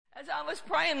As I was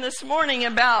praying this morning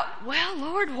about, well,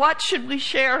 Lord, what should we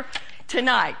share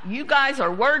tonight? You guys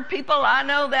are word people, I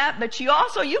know that, but you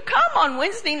come on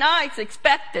Wednesday nights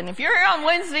expecting. If you're here on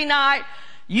Wednesday night,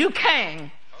 you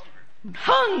came.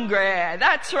 Hungry,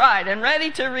 that's right, and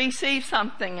ready to receive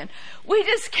something. And we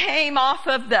just came off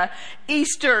of the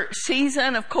Easter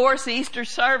season, of course, the Easter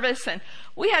service, and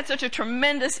we had such a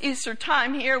tremendous Easter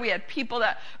time here. We had people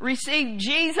that received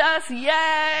Jesus,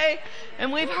 yay!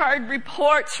 And we've heard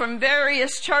reports from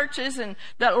various churches and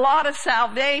that a lot of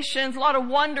salvations, a lot of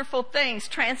wonderful things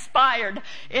transpired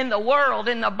in the world,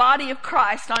 in the body of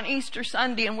Christ on Easter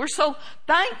Sunday. And we're so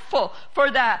thankful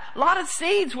for that. A lot of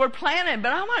seeds were planted,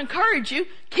 but I want to encourage you,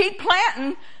 keep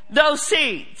planting those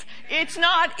seeds. It's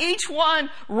not each one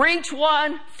reach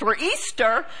one for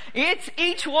Easter. It's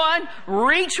each one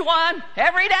reach one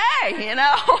every day, you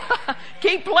know.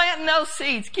 Keep planting those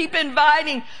seeds. Keep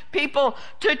inviting people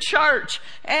to church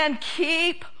and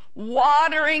keep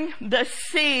watering the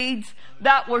seeds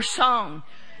that were sown.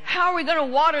 How are we going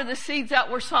to water the seeds that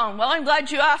were sown? Well, I'm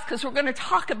glad you asked, because we're going to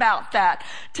talk about that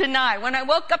tonight. When I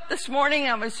woke up this morning,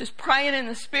 I was just praying in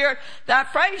the Spirit.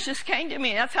 That phrase just came to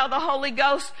me. That's how the Holy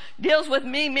Ghost deals with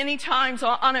me many times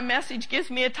on a message. Gives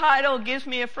me a title, gives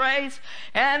me a phrase.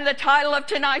 And the title of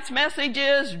tonight's message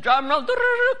is, drumroll,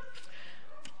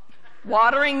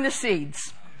 watering the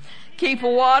seeds. Keep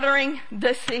watering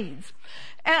the seeds.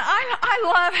 And I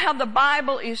love how the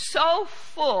Bible is so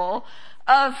full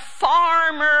of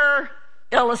farmer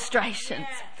illustrations.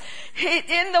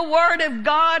 In the Word of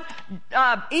God,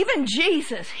 even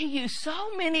Jesus, he used so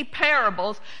many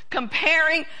parables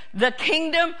comparing the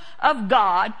kingdom of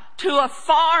God to a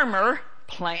farmer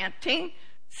planting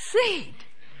seed.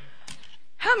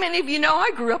 How many of you know I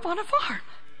grew up on a farm?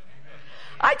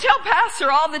 I tell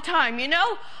Pastor all the time, you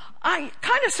know, I'm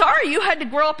kind of sorry you had to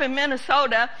grow up in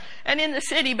Minnesota and in the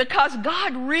city, because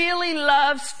God really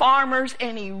loves farmers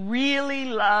and he really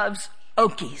loves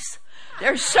Okies.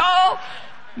 There's so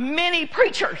many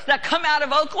preachers that come out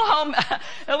of Oklahoma.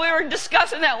 And we were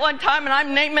discussing that one time, and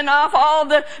I'm naming off all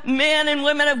the men and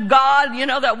women of God, you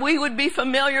know, that we would be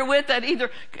familiar with that either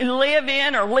live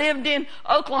in or lived in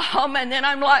Oklahoma. And then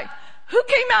I'm like, who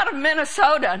came out of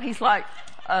Minnesota? And he's like,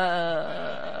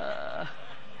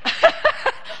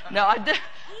 no, I did.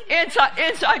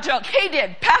 Inside joke. He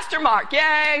did. Pastor Mark.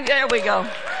 Yay. There we go.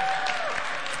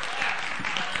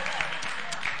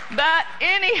 But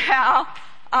anyhow,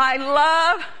 I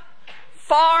love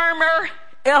farmer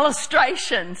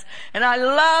illustrations. And I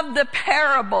love the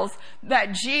parables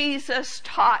that Jesus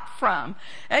taught from.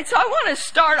 And so I want to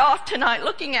start off tonight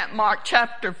looking at Mark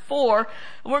chapter 4.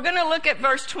 We're going to look at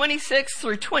verse 26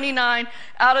 through 29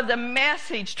 out of the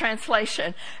Message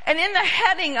translation. And in the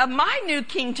heading of my New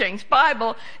King James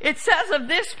Bible, it says of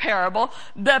this parable,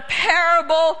 the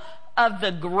parable of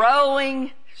the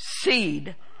growing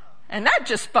seed. And that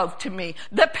just spoke to me.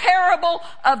 The parable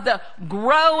of the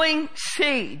growing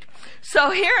seed.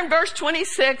 So here in verse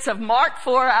 26 of Mark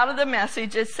 4 out of the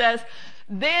Message, it says,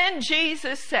 then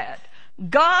Jesus said,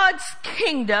 God's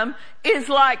kingdom is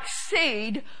like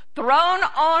seed thrown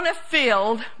on a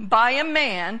field by a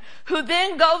man who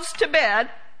then goes to bed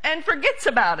and forgets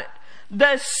about it.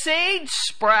 The seed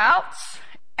sprouts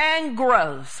and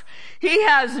grows. He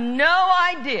has no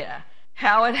idea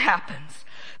how it happens.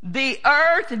 The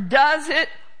earth does it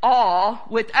all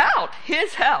without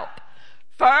his help.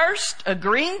 First, a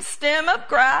green stem of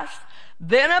grass,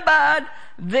 then a bud,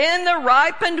 then the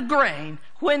ripened grain.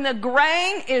 When the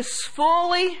grain is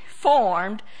fully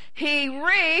formed, he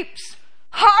reaps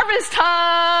harvest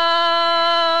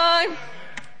time.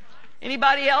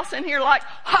 Anybody else in here like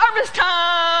harvest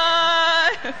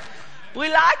time? We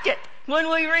like it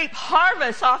when we reap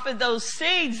harvest off of those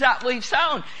seeds that we've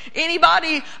sown.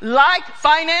 Anybody like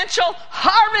financial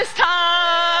harvest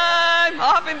time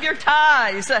off of your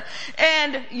tithes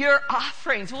and your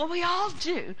offerings? Well, we all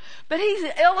do. But he's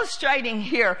illustrating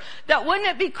here that wouldn't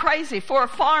it be crazy for a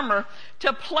farmer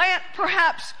to plant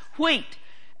perhaps wheat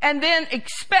and then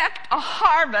expect a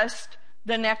harvest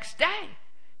the next day?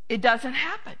 It doesn't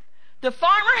happen. The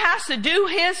farmer has to do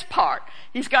his part.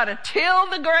 He's got to till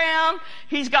the ground.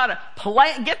 He's got to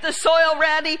get the soil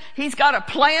ready. He's got to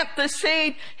plant the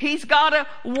seed. He's got to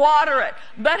water it.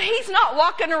 But he's not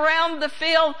walking around the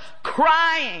field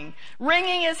crying,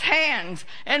 wringing his hands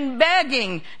and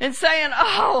begging and saying,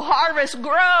 oh, harvest,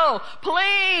 grow.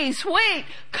 Please, wheat,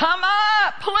 come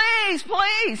up. Please,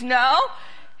 please. No,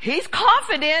 he's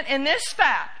confident in this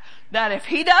fact that if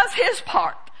he does his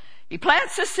part, he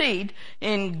plants the seed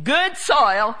in good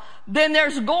soil, then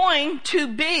there's going to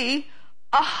be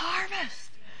a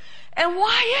harvest. And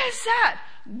why is that?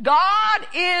 God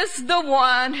is the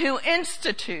one who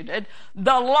instituted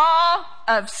the law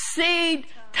of seed,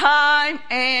 time,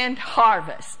 and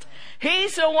harvest.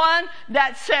 He's the one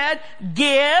that said,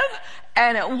 give,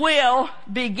 and it will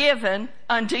be given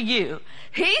unto you.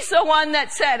 He's the one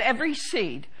that said every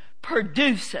seed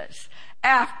produces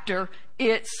after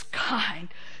its kind.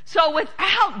 So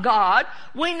without God,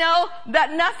 we know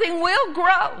that nothing will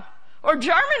grow or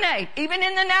germinate, even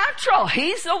in the natural.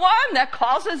 He's the one that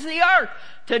causes the earth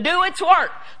to do its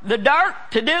work, the dirt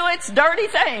to do its dirty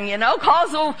thing,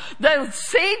 cause the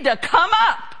seed to come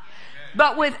up.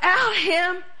 But without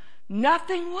Him,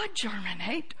 nothing would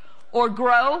germinate or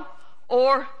grow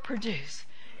or produce.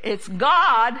 It's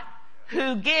God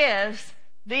who gives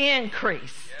the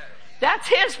increase. That's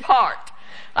His part.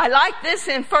 I like this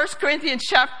in 1 Corinthians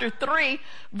chapter 3,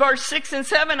 verse 6 and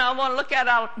 7. I want to look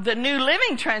at the New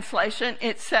Living Translation.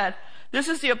 It said, this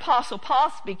is the Apostle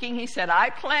Paul speaking. He said, I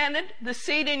planted the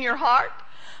seed in your heart.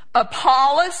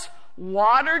 Apollos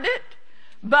watered it,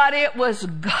 but it was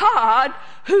God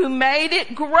who made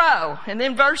it grow. And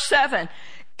then verse 7,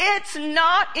 it's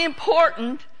not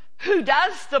important who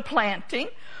does the planting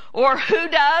or who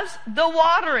does the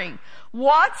watering.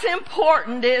 What's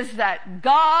important is that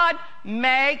God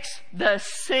makes the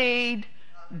seed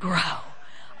grow.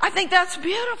 I think that's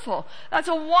beautiful. That's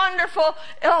a wonderful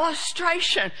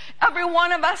illustration. Every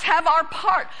one of us have our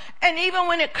part. And even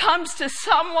when it comes to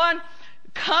someone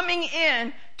coming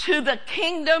in to the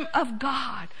kingdom of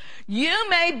God, you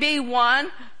may be one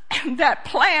that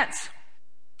plants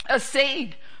a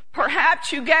seed.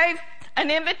 Perhaps you gave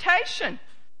an invitation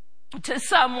to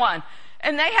someone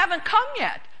and they haven't come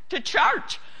yet to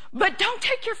church. But don't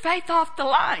take your faith off the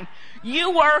line.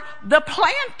 You were the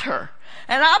planter.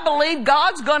 And I believe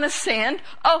God's going to send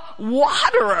a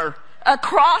waterer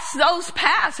across those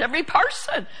paths. Every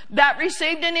person that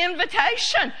received an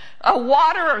invitation, a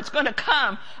waterer is going to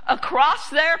come across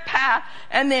their path,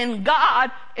 and then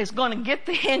God is going to get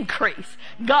the increase.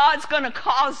 God's going to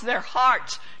cause their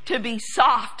hearts to be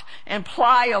soft and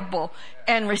pliable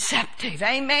and receptive.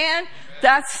 Amen?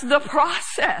 That's the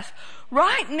process.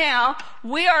 Right now,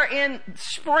 we are in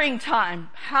springtime.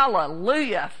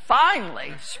 Hallelujah.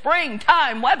 Finally,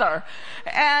 springtime weather.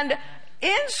 And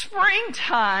in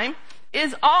springtime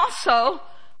is also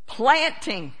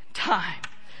planting time.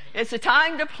 It's a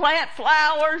time to plant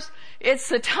flowers. It's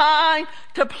a time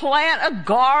to plant a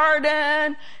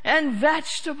garden and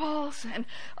vegetables. And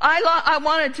I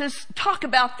wanted to talk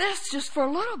about this just for a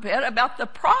little bit, about the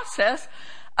process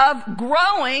of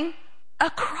growing a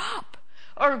crop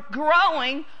or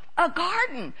growing a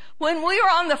garden. When we were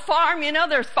on the farm,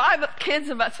 there's 5 kids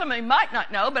of us. Somebody might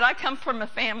not know, but I come from a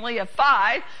family of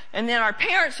 5, and then our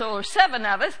parents, so there were 7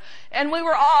 of us, and we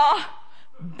were all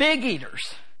big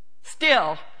eaters.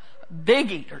 Still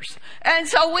big eaters. And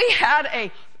so we had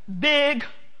a big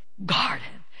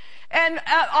garden. And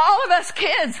all of us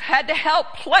kids had to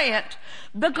help plant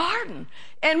the garden.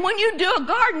 And when you do a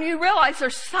garden, you realize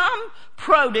there's some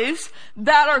produce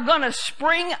that are going to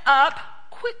spring up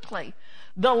quickly.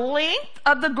 The length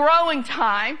of the growing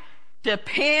time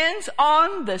depends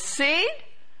on the seed,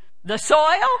 the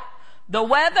soil, the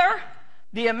weather,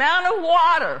 the amount of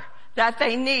water that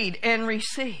they need and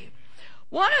receive.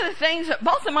 One of the things that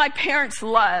both of my parents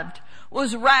loved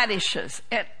was radishes,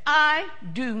 and I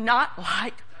do not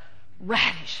like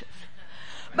radishes.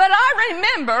 But I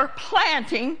remember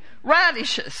planting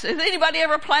radishes. Has anybody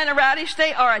ever planted a radish?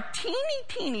 They are a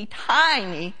teeny,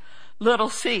 tiny little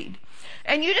seed.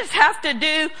 And you just have to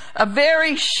do a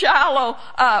very shallow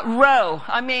row.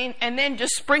 And then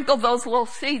just sprinkle those little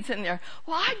seeds in there.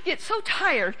 Well, I'd get so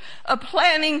tired of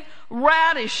planting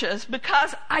radishes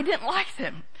because I didn't like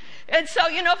them. And so,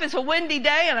 if it's a windy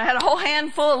day and I had a whole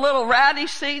handful of little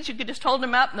radish seeds, you could just hold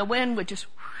them up and the wind would just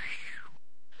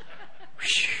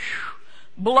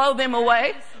blow them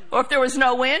away. Or if there was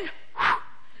no wind,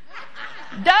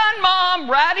 done, Mom,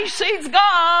 radish seeds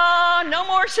gone, no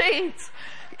more seeds.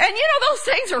 And those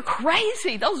things are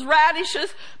crazy, those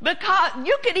radishes, because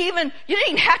you didn't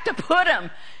even have to put them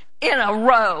in a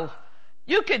row.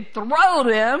 You could throw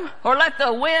them or let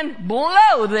the wind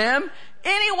blow them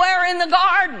anywhere in the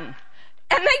garden.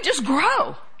 And they just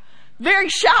grow. Very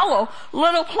shallow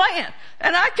little plant.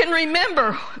 And I can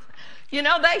remember,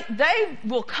 they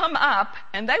will come up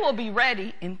and they will be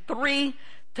ready in 3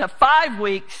 to 5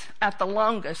 weeks at the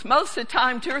longest. Most of the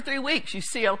time, 2 or 3 weeks, you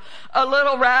see a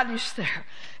little radish there.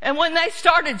 And when they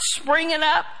started springing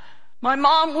up, my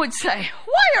mom would say,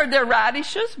 why are there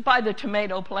radishes by the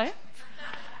tomato plant?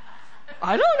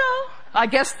 I don't know. I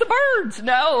guess the birds.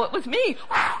 No, it was me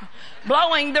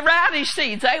blowing the radish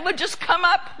seeds. They would just come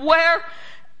up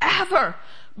wherever.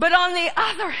 But on the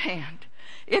other hand,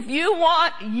 if you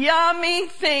want yummy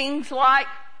things like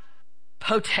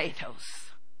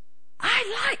potatoes,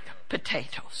 I like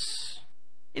potatoes.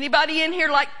 Anybody in here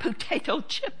like potato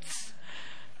chips?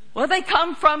 Well, they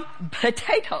come from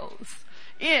potatoes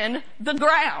in the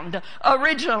ground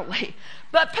originally.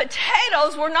 But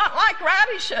potatoes were not like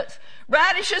radishes.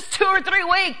 Radishes 2 or 3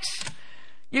 weeks.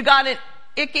 You got it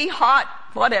icky, hot,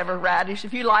 whatever radish.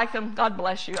 If you like them, God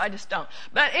bless you. I just don't.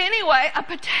 But anyway, a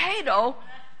potato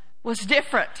was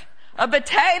different. A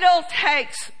potato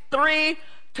takes 3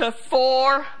 to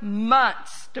 4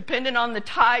 months, depending on the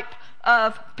type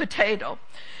of potato.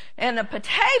 And a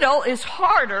potato is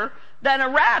harder than a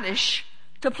radish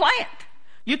to plant.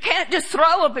 You can't just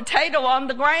throw a potato on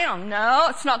the ground. No,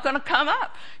 it's not going to come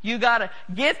up. You got to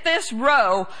get this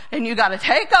row, and you got to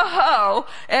take a hoe,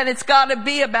 and it's got to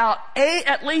be about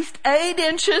at least 8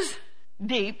 inches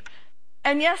deep.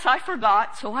 And yes, I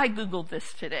forgot, so I Googled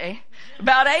this today.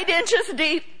 About 8 inches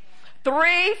deep,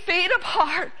 3 feet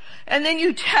apart, and then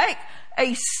you take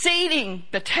a seeding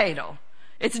potato.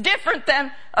 It's different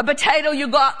than a potato you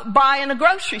buy in a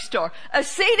grocery store. A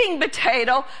seeding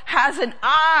potato has an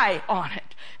eye on it.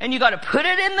 And you got to put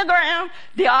it in the ground.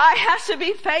 The eye has to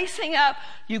be facing up.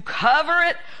 You cover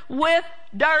it with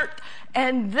dirt.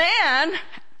 And then,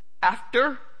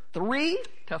 after 3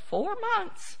 to 4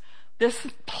 months, this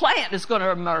plant is going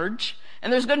to emerge.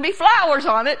 And there's going to be flowers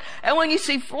on it. And when you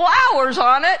see flowers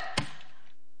on it,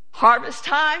 harvest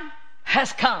time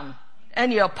has come.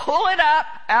 And you pull it up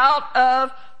out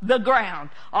of the ground.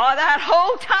 All that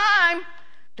whole time,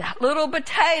 that little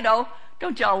potato,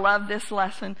 don't y'all love this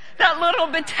lesson? That little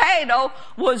potato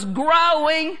was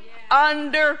growing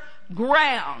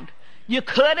underground. You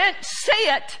couldn't see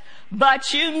it,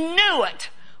 but you knew it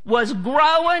was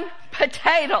growing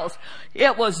potatoes.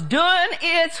 It was doing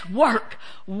its work,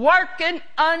 working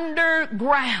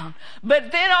underground.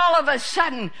 But then all of a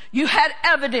sudden, you had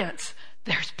evidence.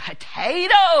 There's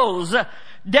potatoes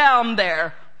down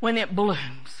there when it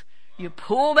blooms. You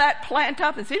pull that plant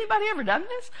up. Has anybody ever done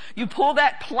this? You pull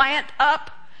that plant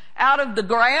up out of the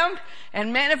ground,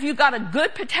 and man, if you got a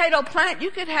good potato plant,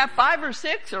 you could have 5 or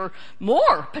 6 or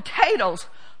more potatoes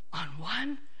on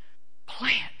one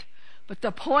plant. But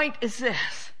the point is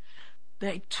this: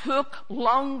 they took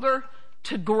longer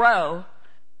to grow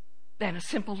than a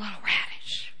simple little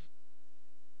radish.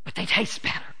 But they taste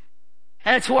better.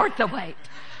 And it's worth the wait.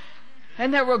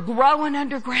 And they were growing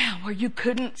underground where you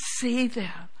couldn't see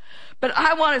them. But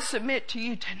I want to submit to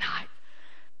you tonight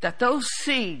that those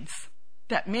seeds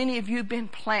that many of you have been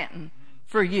planting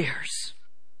for years,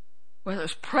 whether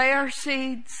it's prayer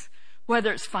seeds,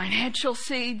 whether it's financial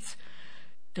seeds,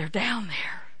 they're down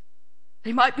there.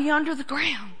 They might be under the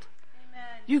ground.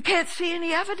 Amen. You can't see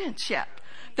any evidence yet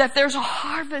that there's a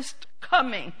harvest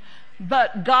coming.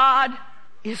 But God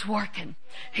is working.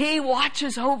 He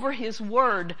watches over His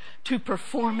word to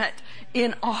perform it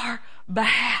in our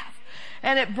behalf.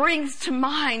 And it brings to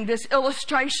mind this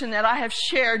illustration that I have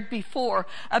shared before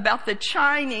about the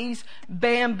Chinese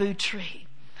bamboo tree.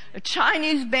 A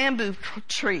Chinese bamboo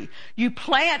tree. You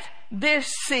plant this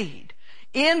seed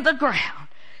in the ground.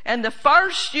 And the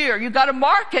first year, you got to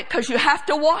mark it because you have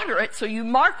to water it. So you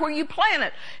mark where you plant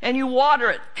it and you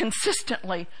water it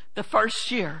consistently the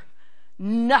first year.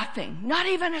 Nothing. Not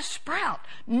even a sprout.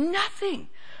 Nothing.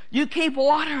 You keep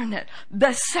watering it.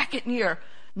 The second year,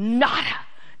 nada.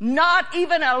 Not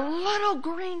even a little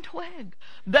green twig.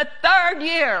 The third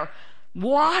year,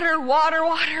 water, water,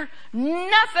 water.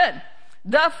 Nothing.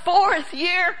 The fourth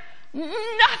year,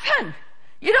 nothing.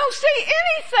 You don't see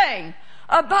anything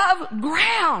above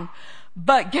ground.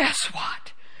 But guess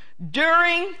what?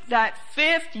 During that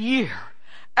 5th year,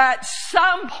 at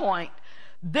some point,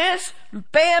 this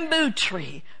bamboo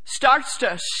tree starts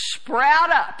to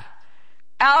sprout up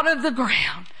out of the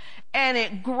ground, and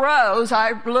it grows.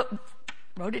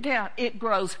 Wrote it down. It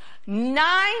grows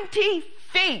 90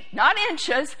 feet, not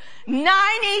inches,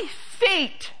 90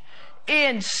 feet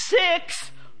in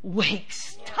 6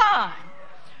 weeks' time.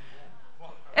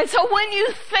 And so when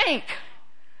you think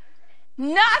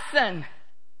nothing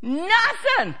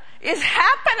is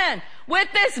happening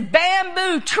with this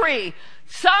bamboo tree,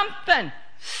 something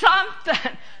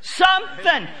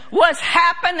was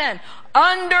happening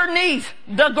underneath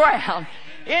the ground.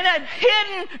 In a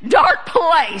hidden, dark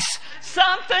place,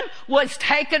 something was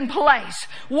taking place.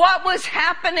 What was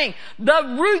happening?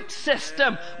 The root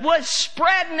system was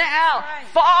spreading out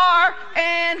far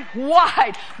and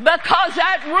wide, because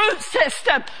that root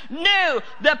system knew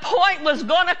the point was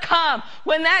going to come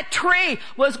when that tree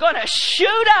was going to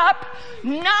shoot up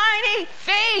 90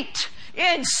 feet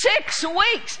in 6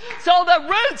 weeks. So the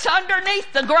roots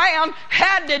underneath the ground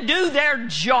had to do their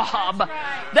job.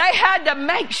 They had to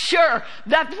make sure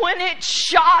that when it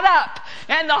shot up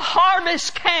and the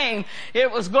harvest came,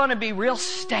 it was going to be real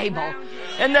stable.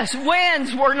 And the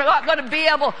winds were not going to be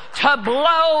able to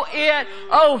blow it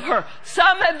over.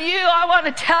 Some of you, I want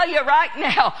to tell you right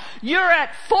now, you're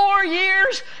at 4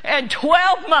 years and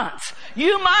 12 months.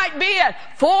 You might be at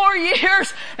 4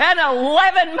 years and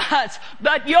 11 months,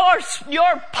 but your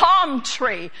palm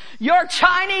tree, your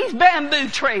Chinese bamboo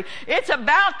tree, it's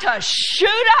about to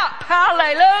shoot up.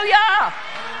 Hallelujah!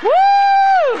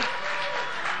 Woo!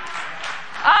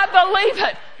 I believe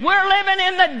it. We're living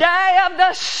in the day of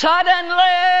the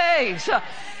suddenlies.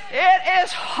 It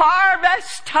is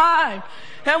harvest time.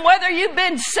 And whether you've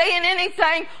been seeing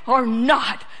anything or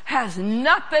not has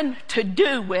nothing to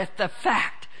do with the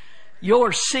fact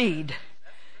your seed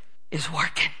is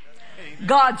working.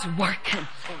 God's working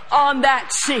on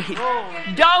that seed.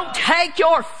 Don't take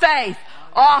your faith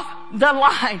off the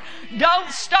line. Don't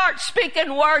start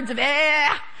speaking words of,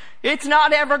 it's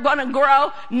not ever going to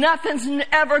grow. Nothing's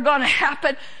ever going to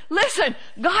happen. Listen,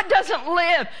 God doesn't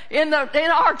live in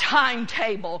our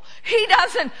timetable. He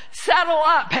doesn't settle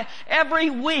up every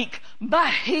week,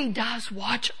 but He does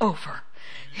watch over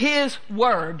His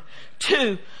word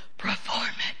to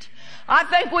perform it. I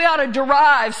think we ought to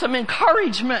derive some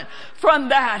encouragement from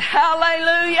that.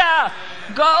 Hallelujah.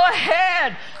 Go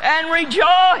ahead and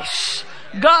rejoice.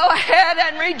 Go ahead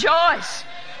and rejoice.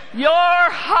 Your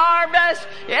harvest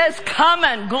is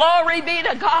coming. Glory be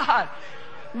to God.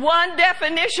 One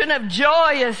definition of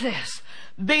joy is this: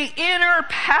 the inner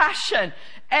passion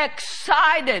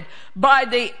excited by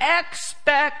the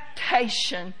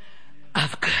expectation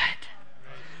of good.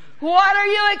 What are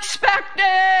you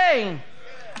expecting?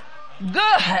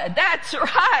 Good. That's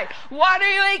right. What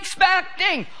are you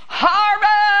expecting?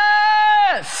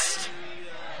 Harvest.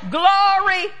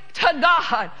 Glory to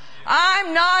God.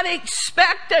 I'm not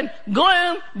expecting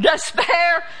gloom,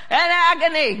 despair, and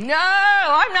agony. No,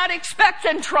 I'm not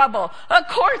expecting trouble. Of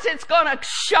course it's going to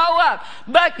show up.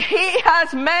 But He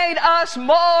has made us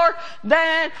more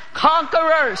than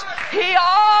conquerors. He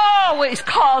always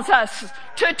calls us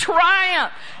to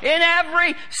triumph in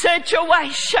every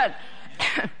situation.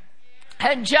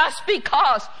 And just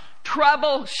because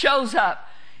trouble shows up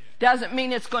doesn't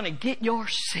mean it's going to get your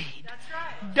seed.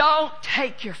 Don't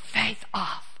take your faith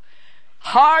off.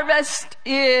 Harvest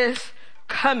is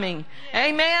coming.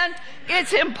 Amen?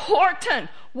 It's important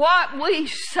what we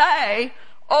say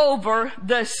over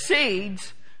the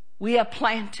seeds we have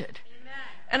planted.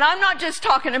 And I'm not just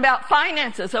talking about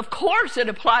finances. Of course it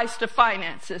applies to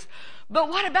finances. But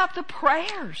what about the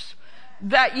prayers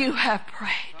that you have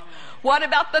prayed? What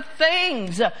about the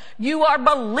things you are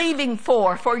believing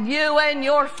for you and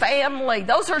your family?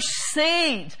 Those are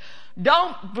seeds.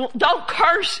 Don't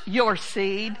curse your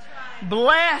seed.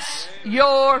 Bless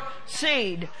your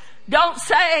seed. Don't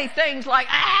say things like,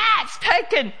 it's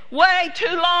taken way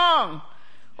too long.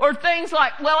 Or things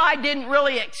like, well, I didn't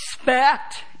really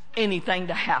expect anything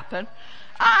to happen.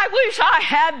 I wish I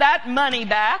had that money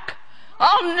back.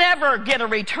 I'll never get a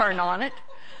return on it.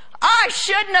 I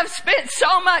shouldn't have spent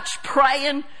so much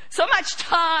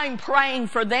time praying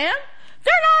for them.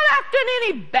 They're not acting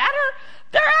any better.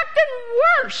 They're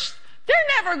acting worse.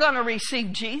 They're never going to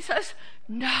receive Jesus.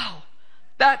 No,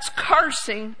 that's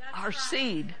cursing our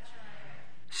seed.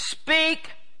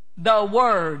 Speak the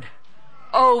word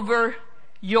over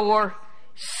your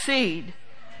seed.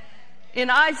 In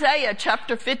Isaiah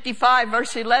chapter 55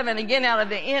 verse 11, again out of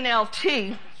the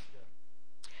NLT,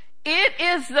 it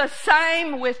is the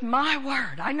same with my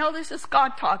word. I know this is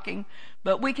God talking,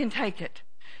 but we can take it.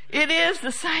 It is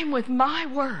the same with my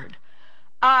word.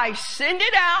 I send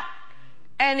it out,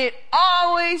 and it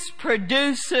always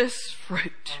produces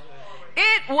fruit.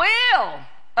 It will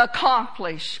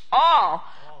accomplish all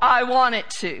I want it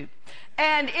to.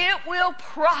 And it will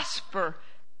prosper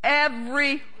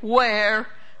everywhere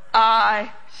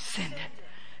I send it.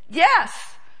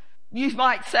 Yes, you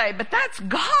might say, but that's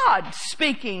God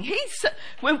speaking.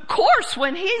 Of course,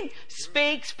 when He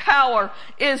speaks, power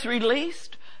is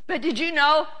released. But did you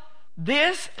know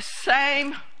this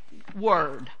same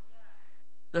word,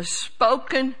 the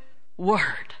spoken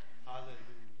word,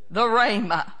 the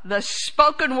rhema, the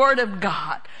spoken word of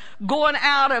God, going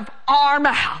out of our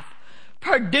mouth,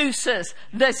 produces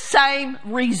the same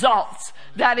results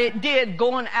that it did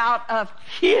going out of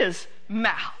His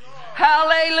mouth.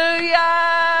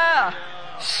 Hallelujah!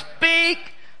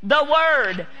 Speak the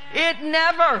word. It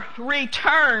never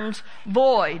returns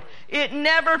void. It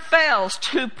never fails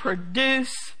to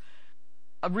produce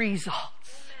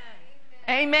results.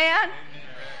 Amen?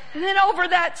 And then over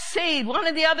that seed, one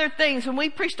of the other things, and we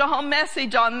preached a whole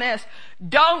message on this,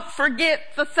 don't forget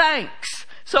the thanks.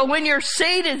 So when your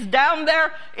seed is down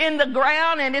there in the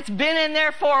ground and it's been in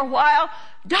there for a while,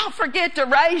 don't forget to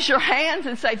raise your hands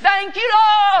and say, thank you,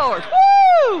 Lord.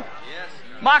 Woo!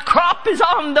 My crop is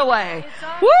on the way.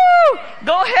 Woo!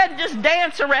 Go ahead and just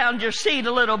dance around your seed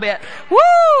a little bit. Woo!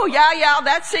 Yeah,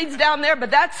 that seed's down there,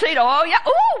 but that seed, oh yeah.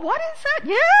 Oh, what is that?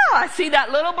 Yeah, I see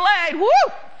that little blade.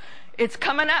 Woo! It's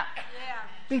coming up.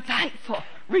 Be thankful.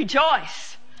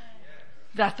 Rejoice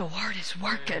that the word is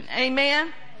working.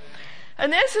 Amen.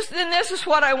 And this is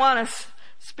what I want to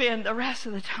spend the rest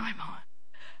of the time on.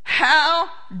 How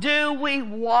do we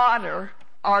water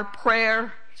our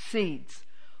prayer seeds?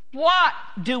 What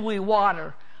do we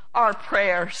water our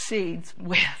prayer seeds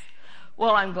with?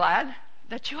 Well, I'm glad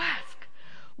that you ask.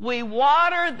 We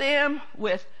water them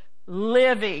with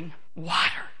living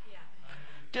water.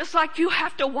 Just like you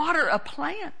have to water a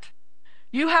plant.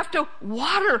 You have to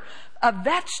water a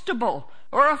vegetable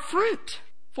or a fruit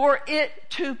for it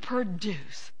to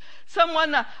produce.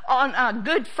 Someone on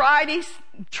Good Friday,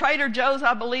 Trader Joe's,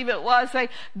 I believe it was,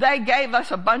 they gave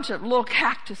us a bunch of little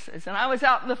cactuses. And I was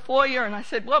out in the foyer and I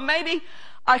said, well, maybe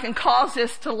I can cause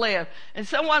this to live. And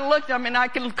someone looked at me, and I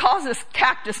can cause this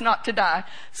cactus not to die.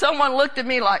 Someone looked at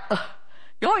me like, ugh,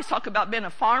 you always talk about being a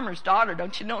farmer's daughter.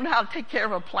 Don't you know how to take care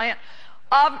of a plant?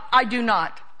 I do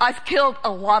not. I've killed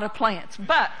a lot of plants,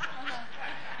 but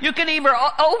you can either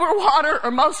overwater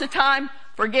or most of the time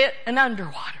forget and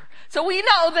underwater. So we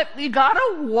know that we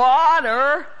gotta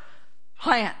water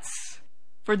plants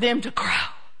for them to grow.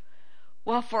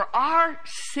 Well, for our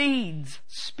seeds,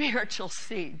 spiritual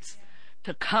seeds,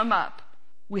 to come up,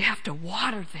 we have to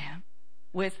water them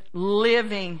with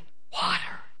living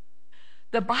water.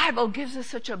 The Bible gives us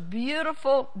such a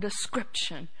beautiful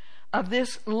description of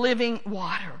this living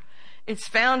water. It's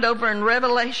found over in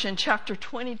Revelation chapter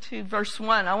 22, verse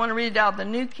 1. I want to read it out of the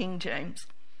New King James.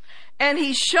 And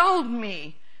he showed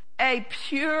me a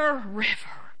pure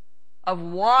river of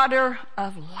water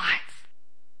of life,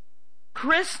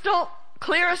 crystal,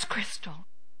 clear as crystal,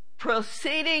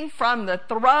 proceeding from the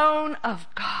throne of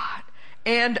God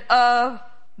and of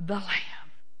the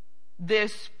Lamb.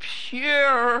 This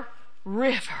pure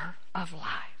river of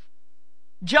life.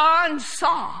 John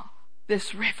saw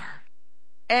this river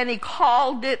and he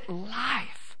called it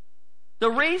life. The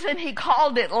reason he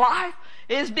called it life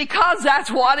is because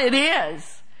that's what it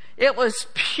is. It was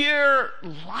pure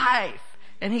life,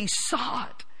 and he saw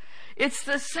it. It's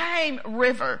the same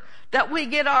river that we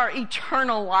get our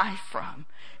eternal life from.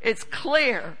 It's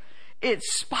clear.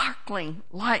 It's sparkling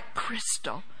like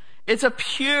crystal. It's a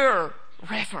pure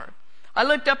river. I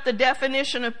looked up the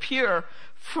definition of pure.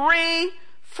 Free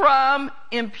from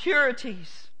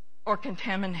impurities or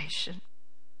contamination.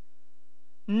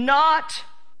 Not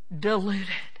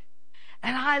diluted.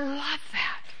 And I love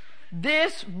that.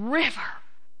 This river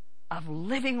of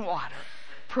living water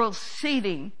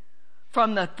proceeding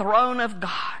from the throne of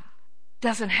God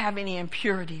doesn't have any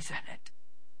impurities in it.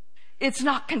 It's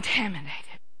not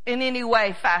contaminated in any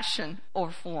way, fashion, or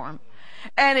form.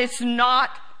 And it's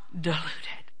not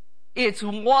diluted. It's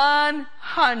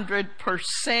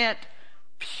 100%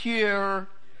 pure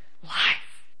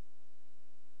life.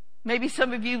 Maybe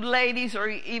some of you ladies or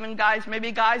even guys,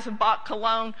 maybe guys have bought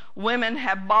cologne. Women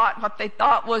have bought what they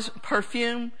thought was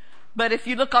perfume. But if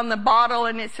you look on the bottle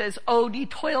and it says eau de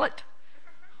toilette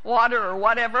water or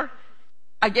whatever,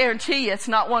 I guarantee you it's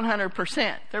not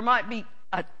 100%. There might be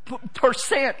a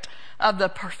percent of the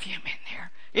perfume in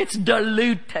there. It's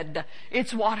diluted.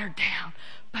 It's watered down.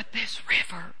 But this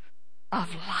river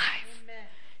of life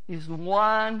is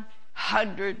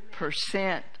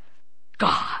 100%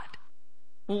 God.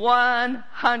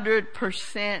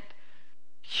 100%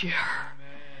 pure.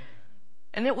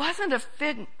 And it wasn't a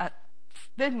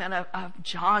figment of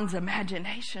John's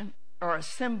imagination or a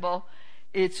symbol.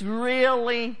 It's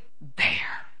really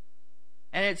there.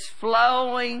 And it's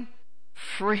flowing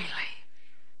freely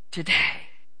today.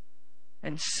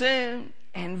 And soon,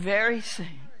 and very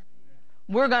soon,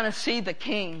 we're going to see the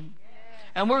King.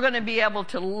 And we're going to be able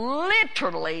to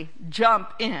literally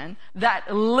jump in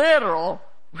that literal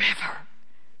river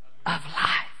of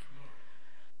life.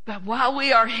 But while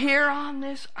we are here on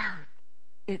this earth,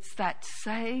 it's that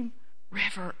same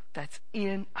river that's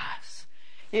in us.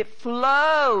 It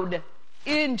flowed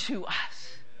into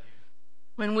us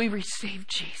when we received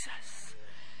Jesus.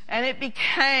 And it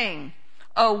became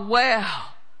a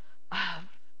well of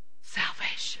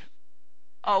salvation.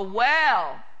 A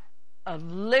well of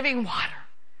living water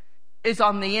is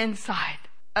on the inside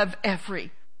of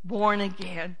every born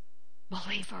again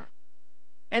believer.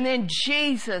 And then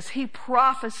Jesus, he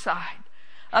prophesied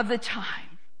of the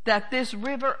time that this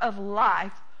river of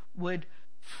life would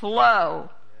flow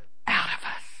out of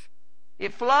us.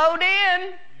 It flowed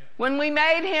in when we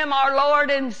made him our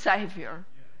Lord and Savior.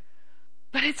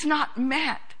 But it's not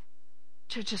meant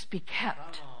to just be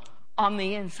kept on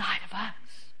the inside of us.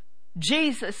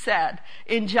 Jesus said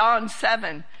in John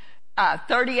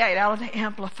 7:38 out of the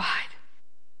Amplified,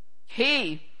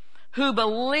 he who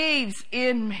believes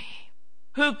in me,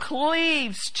 who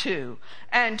cleaves to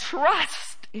and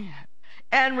trusts in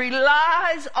and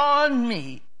relies on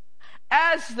me,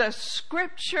 as the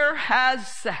scripture has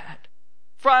said,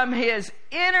 from his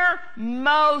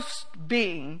innermost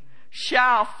being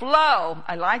shall flow,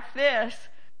 I like this,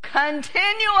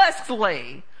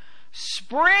 continuously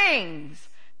springs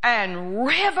and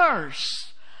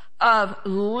rivers of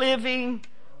living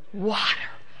water.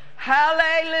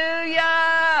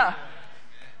 Hallelujah!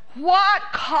 What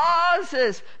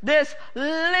causes this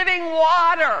living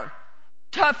water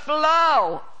to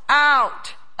flow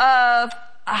out of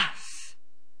us?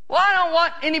 Well, I don't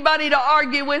want anybody to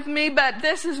argue with me, but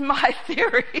this is my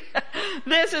theory.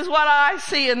 This is what I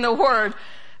see in the Word.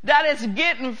 That it's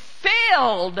getting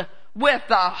filled with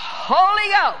the Holy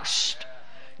Ghost.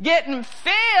 Getting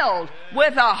filled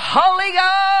with the Holy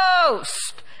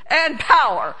Ghost and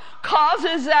power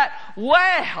causes that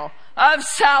well of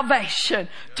salvation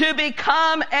to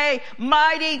become a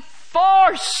mighty,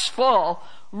 forceful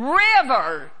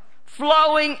river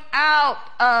flowing out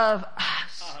of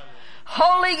us.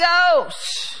 Holy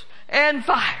Ghost and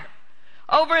fire.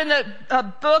 Over in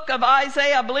the book of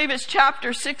Isaiah, I believe it's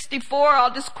chapter 64,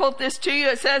 I'll just quote this to you.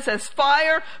 It says, as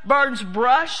fire burns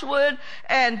brushwood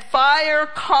and fire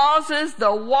causes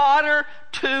the water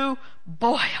to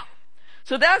boil.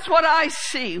 So that's what I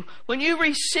see. When you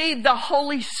receive the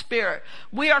Holy Spirit,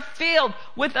 we are filled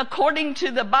with, according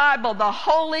to the Bible, the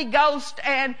Holy Ghost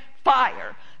and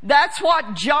fire. That's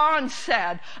what John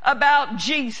said about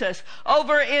Jesus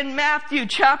over in Matthew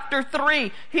chapter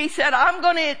 3. He said,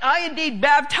 I indeed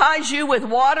baptize you with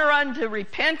water unto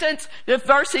repentance.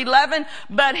 Verse 11,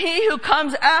 but he who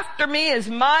comes after me is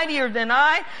mightier than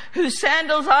I, whose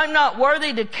sandals I'm not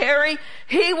worthy to carry.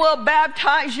 He will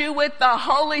baptize you with the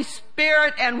Holy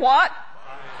Spirit and what?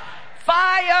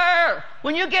 Fire.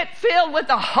 When you get filled with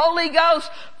the Holy Ghost,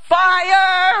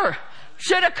 fire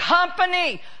should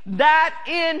accompany that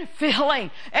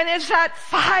infilling. And it's that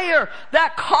fire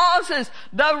that causes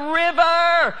the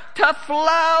river to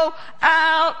flow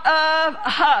out of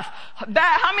us.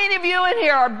 How many of you in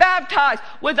here are baptized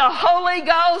with the Holy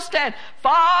Ghost and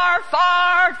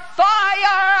fire?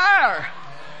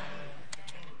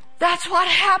 That's what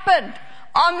happened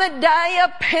on the day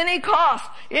of Pentecost.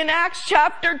 In Acts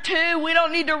chapter 2, we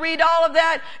don't need to read all of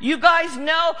that. You guys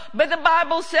know, but the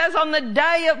Bible says when the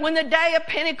day of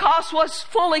Pentecost was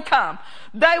fully come,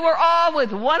 they were all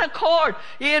with one accord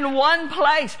in one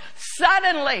place.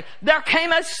 Suddenly, there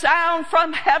came a sound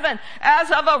from heaven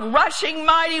as of a rushing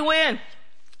mighty wind,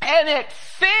 and it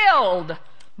filled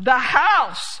the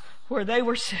house where they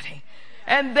were sitting.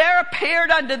 And there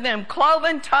appeared unto them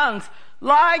cloven tongues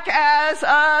like as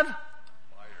of...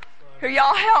 Here,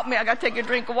 y'all help me. I got to take a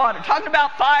drink of water. Talking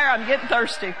about fire, I'm getting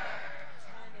thirsty.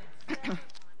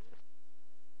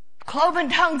 Cloven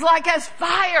tongues like as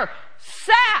fire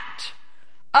sat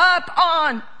up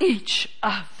on each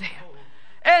of them.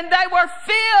 And they were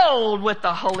filled with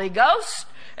the Holy Ghost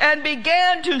and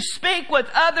began to speak with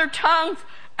other tongues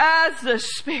as the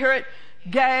Spirit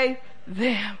gave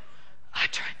them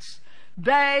utterance.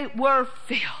 They were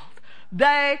filled.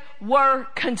 They were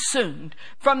consumed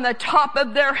from the top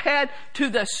of their head to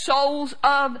the soles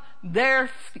of their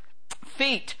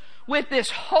feet with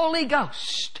this Holy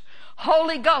Ghost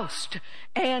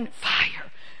and fire.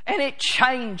 And it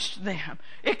changed them.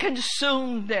 It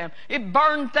consumed them. It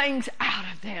burned things out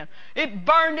of them. It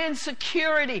burned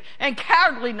insecurity and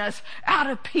cowardliness out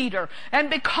of Peter. And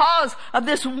because of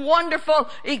this wonderful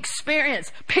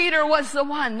experience, Peter was the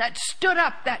one that stood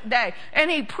up that day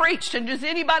and he preached. And does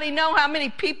anybody know how many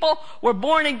people were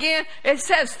born again? It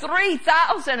says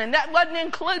 3,000, and that wasn't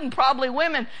including probably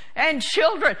women and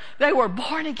children. They were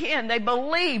born again. They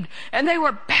believed and they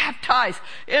were baptized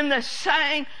in the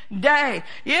same day.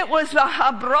 It was the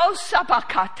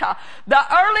Habrosapakata.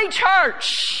 The early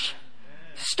church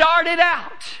started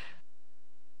out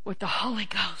with the Holy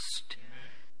Ghost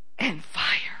and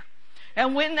fire.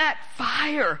 And when that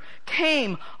fire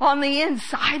came on the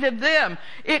inside of them,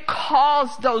 it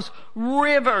caused those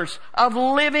rivers of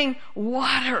living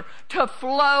water to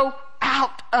flow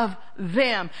out of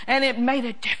them. And it made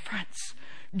a difference.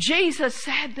 Jesus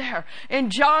said there in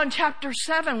John chapter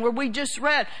 7, where we just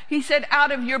read, He said,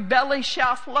 out of your belly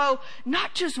shall flow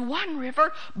not just one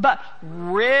river, but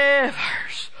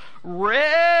rivers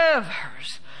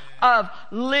of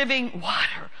living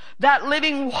water. That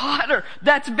living water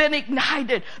that's been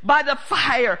ignited by the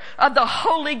fire of the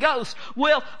Holy Ghost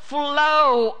will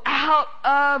flow out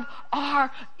of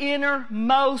our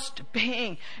innermost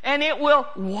being. And it will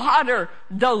water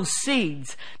those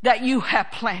seeds that you have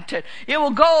planted. It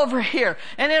will go over here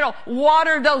and it'll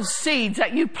water those seeds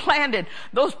that you planted,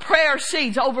 those prayer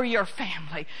seeds over your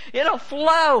family. It'll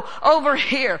flow over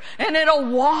here and it'll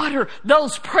water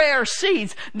those prayer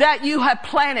seeds that you have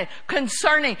planted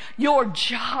concerning your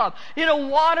job. It'll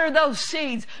water those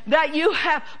seeds that you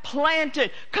have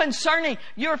planted concerning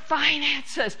your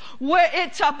finances. Where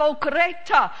it's a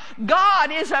bokreta.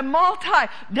 God is a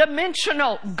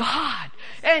multi-dimensional God.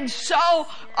 And so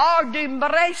our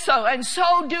dimbreso, and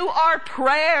so do our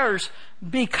prayers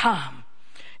become.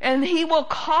 And He will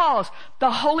cause,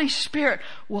 the Holy Spirit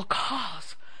will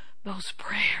cause those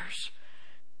prayers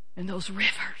and those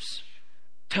rivers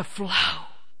to flow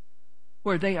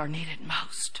where they are needed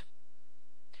most.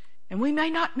 And we may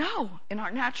not know in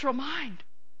our natural mind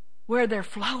where they're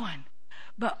flowing,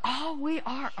 but all we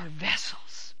are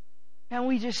vessels. And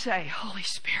we just say, Holy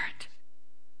Spirit,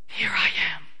 here I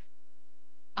am.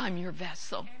 I'm your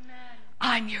vessel. Amen.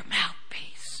 I'm your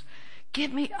mouthpiece.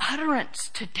 Give me utterance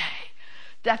today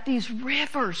that these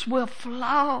rivers will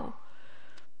flow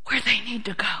where they need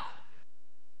to go.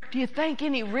 Do you think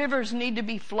any rivers need to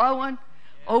be flowing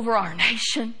over our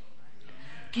nation?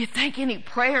 Do you think any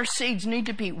prayer seeds need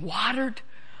to be watered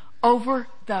over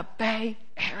the Bay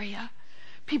Area?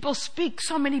 People speak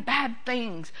so many bad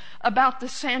things about the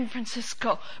San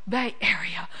Francisco Bay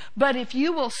Area. But if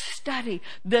you will study,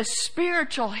 the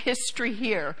spiritual history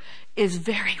here is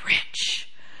very rich.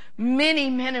 Many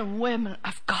men and women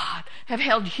of God have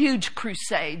held huge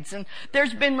crusades, and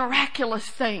there's been miraculous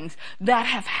things that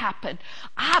have happened.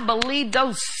 I believe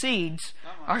those seeds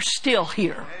are still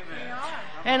here. Amen.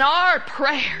 And our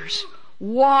prayers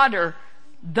water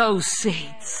those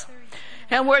seeds.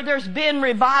 And where there's been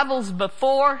revivals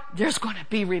before, there's going to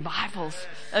be revivals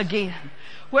again.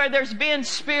 Where there's been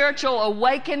spiritual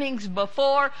awakenings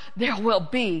before, there will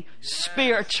be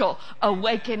spiritual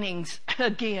awakenings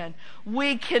again.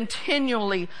 We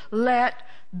continually let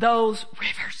those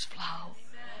rivers flow.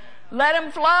 Let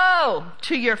them flow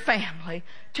to your family,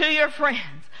 to your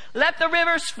friends. Let the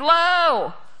rivers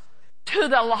flow to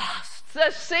the lost.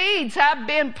 The seeds have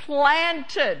been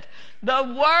planted. The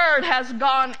word has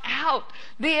gone out.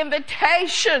 The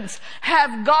invitations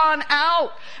have gone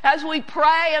out. As we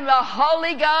pray in the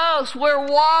Holy Ghost, we're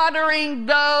watering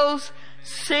those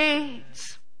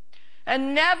seeds.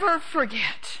 And never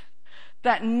forget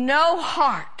that no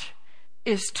heart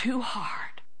is too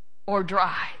hard or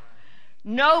dry.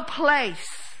 No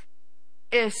place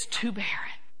is too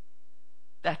barren.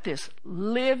 That this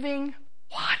living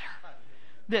water,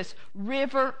 this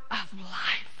river of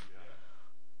life,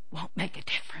 won't make a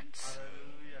difference.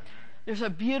 There's a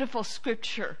beautiful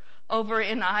scripture over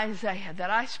in Isaiah that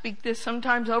I speak this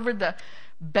sometimes over the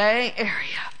Bay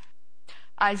Area.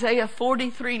 Isaiah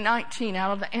 43:19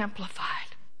 out of the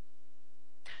Amplified.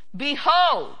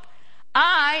 Behold,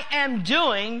 I am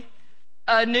doing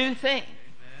a new thing.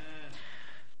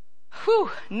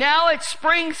 Whew, now it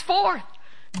springs forth.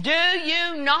 Do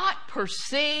you not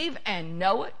perceive and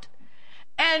know it?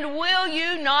 And will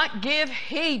you not give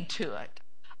heed to it?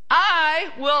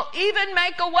 I will even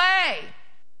make a way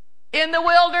in the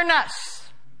wilderness.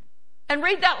 And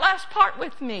read that last part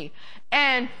with me.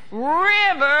 And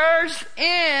rivers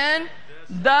in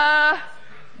the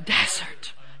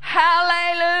desert.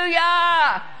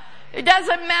 Hallelujah. It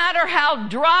doesn't matter how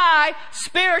dry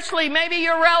spiritually maybe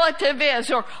your relative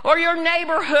is, or your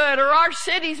neighborhood, or our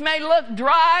cities may look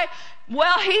dry.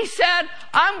 Well, He said,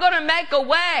 I'm going to make a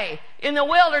way in the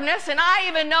wilderness, and I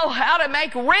even know how to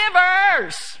make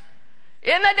rivers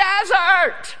in the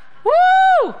desert.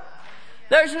 Woo!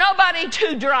 There's nobody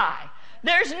too dry.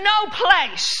 There's no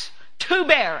place too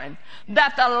barren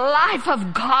that the life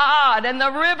of God and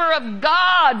the river of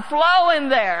God flowing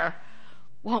there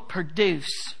won't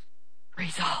produce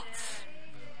results.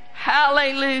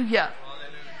 Hallelujah.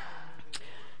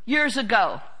 Years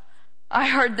ago, I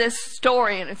heard this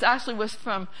story, and it actually was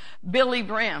from Billy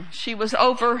Brim. She was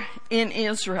over in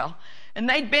Israel, and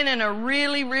they'd been in a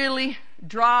really, really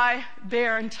dry,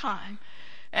 barren time.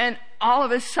 And all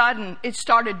of a sudden, it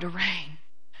started to rain.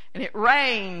 And it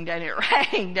rained, and it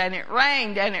rained, and it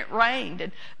rained, and it rained.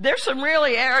 And there's some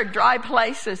really arid, dry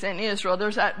places in Israel.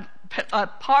 There's a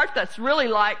part that's really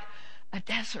like a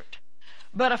desert.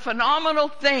 But a phenomenal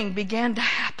thing began to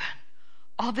happen.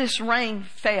 All this rain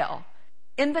fell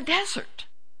in the desert.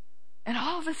 And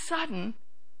all of a sudden,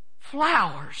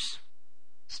 flowers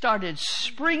started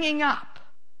springing up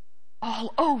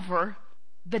all over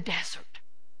the desert.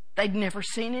 They'd never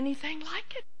seen anything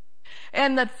like it.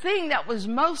 And the thing that was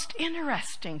most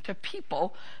interesting to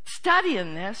people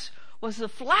studying this was the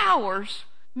flowers,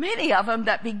 many of them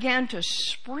that began to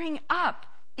spring up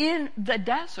in the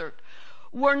desert,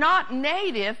 were not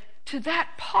native to that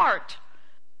part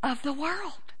of the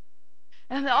world.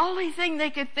 And the only thing they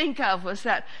could think of was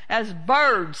that as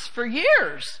birds, for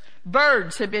years,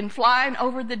 birds had been flying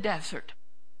over the desert.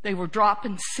 They were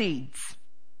dropping seeds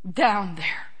down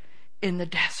there in the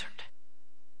desert.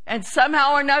 And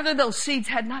somehow or another, those seeds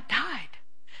had not died.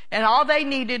 And all they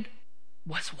needed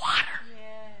was water.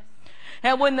 Yes.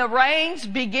 And when the rains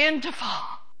began to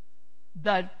fall,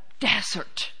 the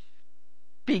desert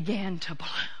began to bloom.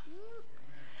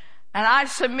 And I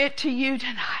submit to you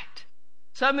tonight,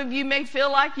 some of you may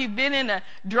feel like you've been in a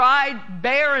dry,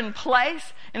 barren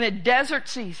place in a desert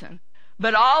season.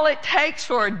 But all it takes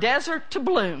for a desert to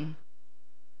bloom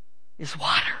is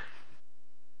water.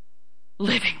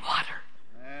 Living water.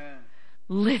 Amen.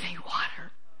 Living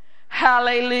water.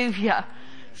 Hallelujah.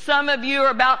 Some of you are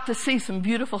about to see some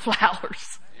beautiful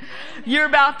flowers. You're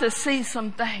about to see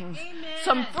some things. Amen.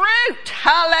 Some fruit.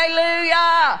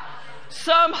 Hallelujah.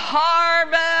 Some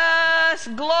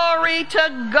harvest. Glory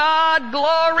to God.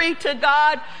 Glory to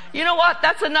God. You know what?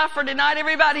 That's enough for tonight.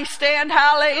 Everybody stand.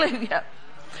 Hallelujah.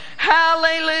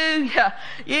 Hallelujah.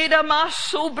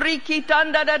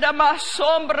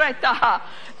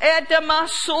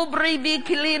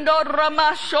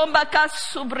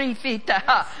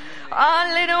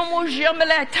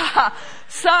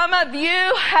 Some of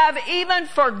you have even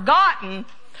forgotten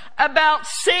about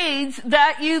seeds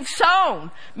that you've sown.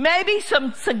 Maybe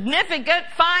some significant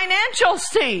financial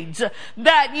seeds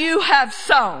that you have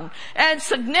sown. And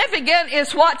significant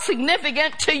is what's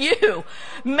significant to you.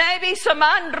 Maybe some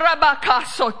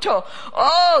andrabakasoto.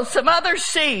 Oh, some other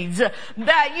seeds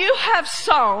that you have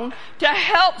sown to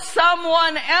help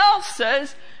someone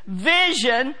else's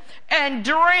vision and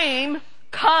dream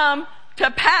come to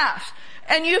pass.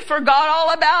 And you forgot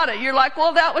all about it. You're like,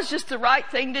 well, that was just the right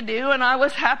thing to do, and I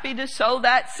was happy to sow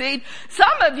that seed.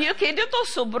 Some of you have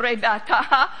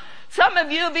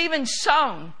even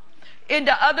sown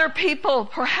into other people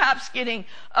perhaps getting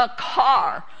a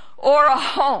car or a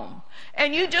home.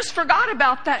 And you just forgot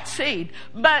about that seed.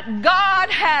 But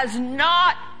God has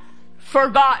not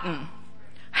forgotten.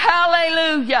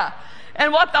 Hallelujah.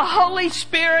 And what the Holy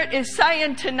Spirit is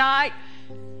saying tonight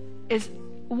is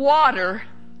water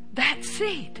that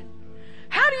seed.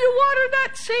 How do you water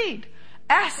that seed?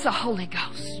 Ask the Holy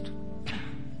Ghost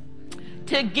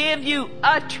to give you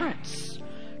utterance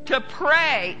to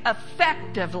pray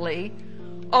effectively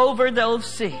over those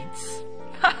seeds.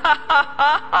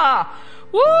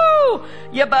 Woo!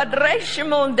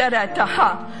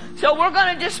 So we're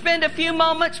going to just spend a few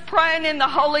moments praying in the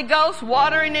Holy Ghost,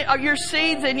 watering your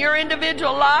seeds in your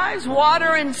individual lives,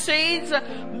 watering seeds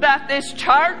that this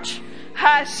church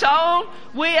has sown.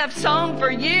 We have sown for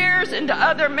years into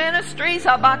other ministries. So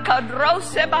I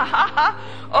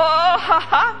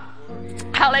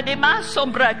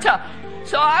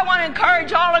want to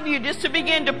encourage all of you just to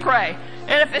begin to pray.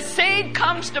 And if a seed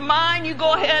comes to mind, you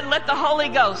go ahead and let the Holy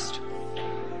Ghost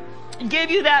give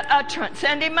you that utterance.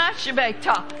 And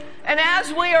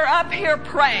as we are up here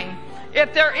praying,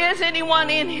 if there is anyone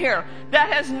in here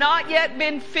that has not yet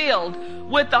been filled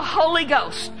with the Holy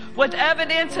Ghost, with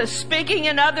evidence of speaking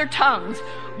in other tongues,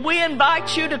 we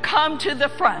invite you to come to the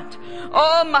front.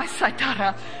 Oh, my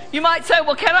Saitara. You might say,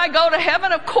 well, can I go to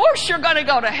heaven? Of course you're going to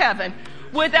go to heaven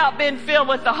without being filled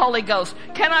with the Holy Ghost.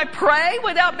 Can I pray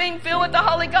without being filled with the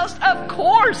Holy Ghost? Of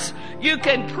course you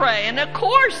can pray. And of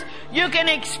course you can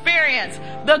experience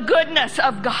the goodness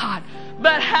of God.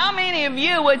 But how many of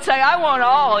you would say, I want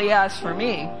all He has for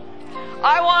me?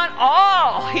 I want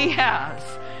all He has.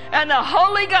 And the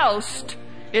Holy Ghost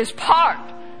is part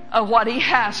of what He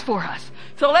has for us.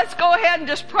 So let's go ahead and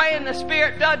just pray in the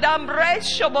Spirit.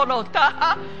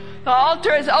 The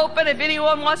altar is open if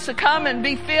anyone wants to come and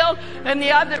be filled. And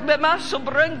the other,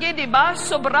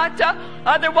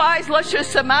 otherwise, let's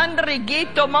just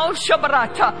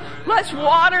let's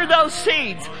water those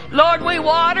seeds. Lord, we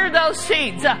water those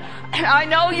seeds. I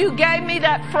know you gave me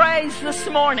that phrase this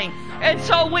morning. And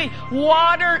so we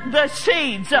water the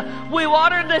seeds. We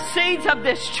water the seeds of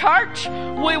this church.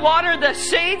 We water the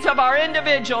seeds of our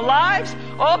individual lives.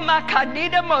 Oh,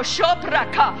 makadida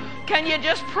moshopraka. Can you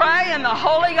just pray in the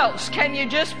Holy Ghost? Can you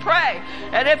just pray?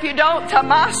 And if you don't,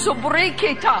 tamasu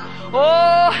brikita.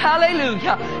 Oh,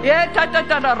 hallelujah.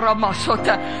 Yetatatara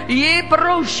ramasota.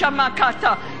 Yibrusha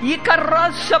makata.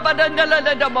 Yikarasa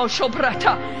badandala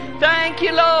moshoprata. Thank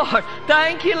you, Lord.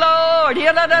 Thank you, Lord.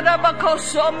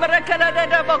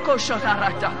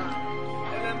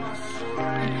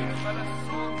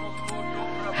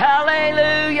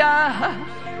 Hallelujah.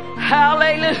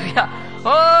 Hallelujah.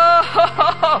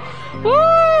 Oh, woo.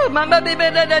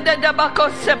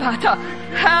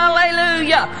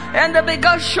 Hallelujah. And the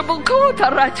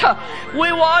bigashabukutarata.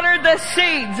 We water the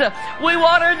seeds. We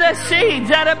water the seeds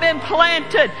that have been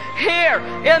planted here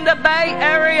in the Bay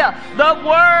Area. The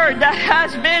word that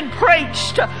has been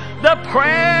preached. The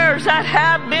prayers that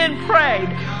have been prayed.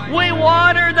 We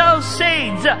water those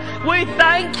seeds. We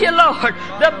thank you, Lord.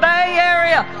 The Bay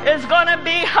Area is going to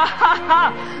be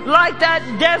like that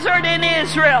desert in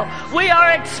Israel. We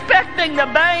are expecting the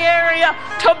Bay Area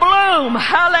to bloom.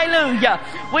 Hallelujah.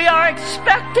 We are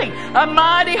expecting a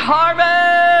mighty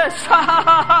harvest.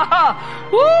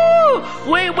 Woo!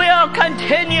 We will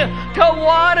continue to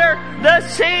water the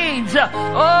seeds.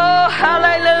 Oh,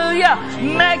 hallelujah.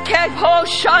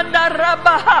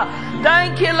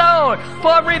 Thank you, Lord,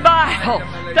 for revival.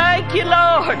 Thank you,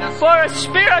 Lord, for a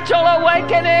spiritual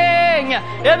awakening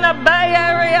in the Bay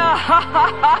Area.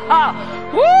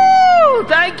 Woo!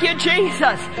 Thank you,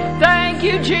 Jesus. Thank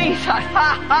you, Jesus.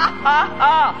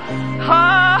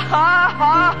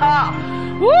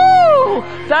 Woo!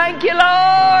 Thank you,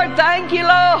 Lord. Thank you,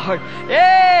 Lord.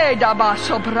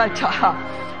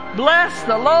 Bless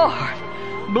the Lord.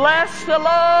 Bless the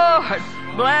Lord.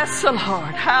 Bless the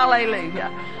Lord.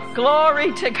 Hallelujah.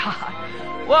 Glory to God.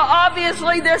 Well,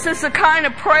 obviously this is the kind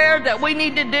of prayer that we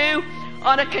need to do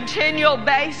on a continual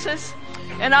basis.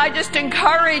 And I just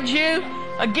encourage you,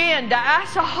 again, to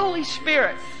ask the Holy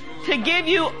Spirit to give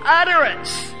you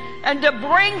utterance and to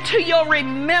bring to your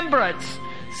remembrance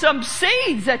some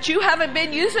seeds that you haven't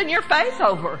been using your faith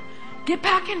over. Get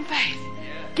back in faith.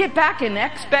 Get back in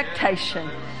expectation.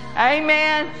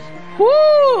 Amen.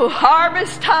 Woo!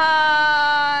 Harvest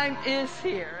time is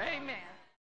here.